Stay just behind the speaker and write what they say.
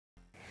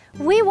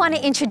We want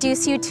to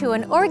introduce you to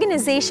an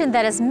organization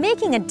that is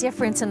making a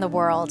difference in the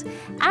world,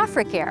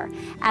 Africare.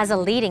 As a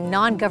leading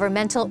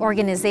non-governmental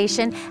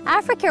organization,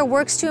 Africare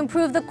works to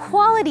improve the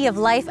quality of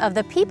life of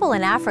the people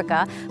in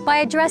Africa by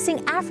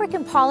addressing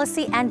African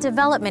policy and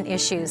development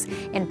issues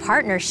in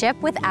partnership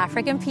with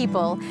African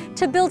people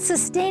to build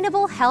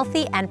sustainable,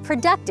 healthy, and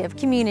productive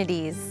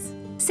communities.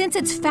 Since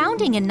its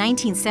founding in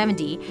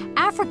 1970,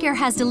 Africare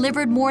has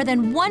delivered more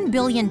than $1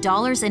 billion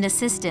in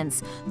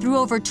assistance through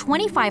over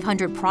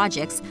 2,500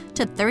 projects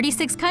to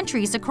 36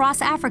 countries across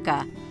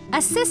Africa,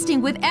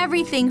 assisting with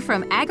everything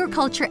from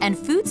agriculture and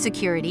food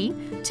security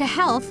to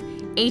health,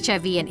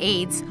 HIV and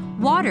AIDS,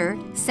 water,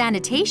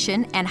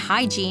 sanitation, and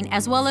hygiene,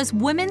 as well as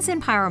women's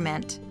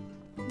empowerment.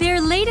 Their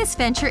latest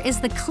venture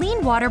is the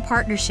Clean Water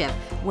Partnership,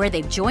 where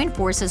they've joined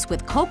forces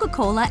with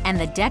Coca-Cola and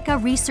the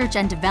DECA Research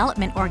and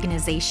Development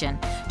Organization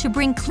to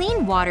bring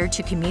clean water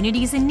to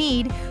communities in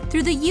need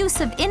through the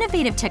use of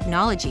innovative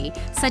technology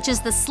such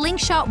as the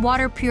Slingshot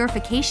Water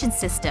Purification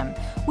System,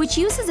 which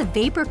uses a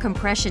vapor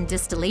compression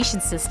distillation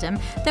system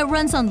that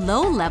runs on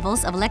low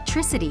levels of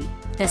electricity.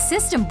 The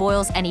system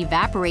boils and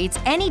evaporates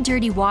any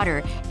dirty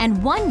water,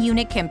 and one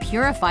unit can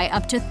purify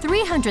up to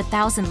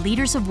 300,000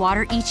 liters of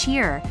water each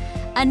year,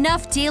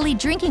 enough daily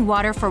drinking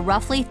water for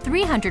roughly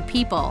 300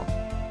 people.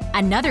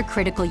 Another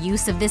critical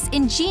use of this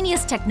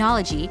ingenious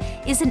technology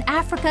is in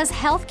Africa's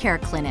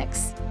healthcare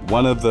clinics.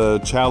 One of the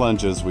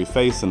challenges we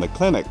face in the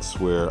clinics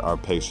where our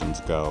patients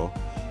go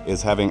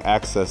is having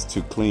access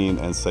to clean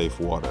and safe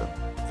water.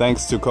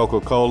 Thanks to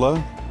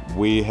Coca-Cola,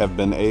 we have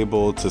been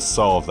able to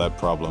solve that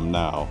problem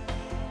now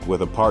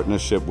with a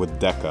partnership with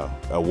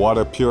DECA, a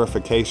water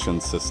purification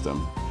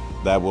system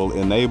that will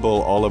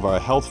enable all of our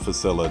health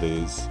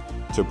facilities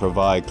to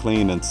provide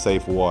clean and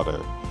safe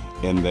water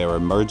in their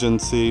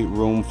emergency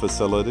room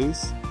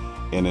facilities,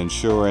 in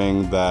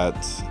ensuring that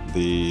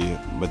the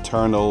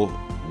maternal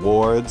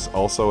wards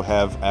also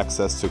have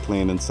access to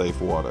clean and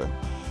safe water,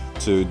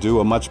 to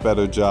do a much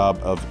better job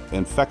of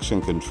infection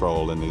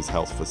control in these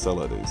health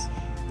facilities.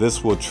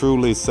 This will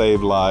truly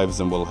save lives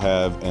and will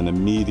have an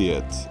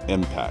immediate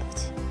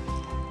impact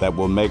that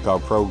will make our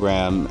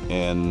program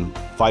in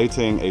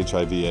fighting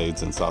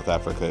HIV/AIDS in South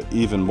Africa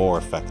even more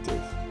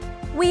effective.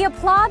 We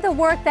applaud the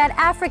work that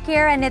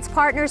Africare and its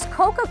partners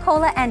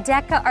Coca-Cola and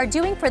DECA are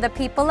doing for the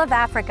people of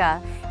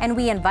Africa, and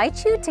we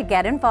invite you to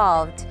get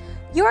involved.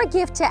 Your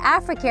gift to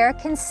Africare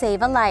can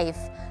save a life.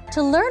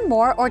 To learn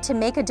more or to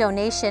make a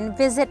donation,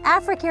 visit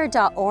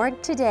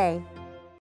africare.org today.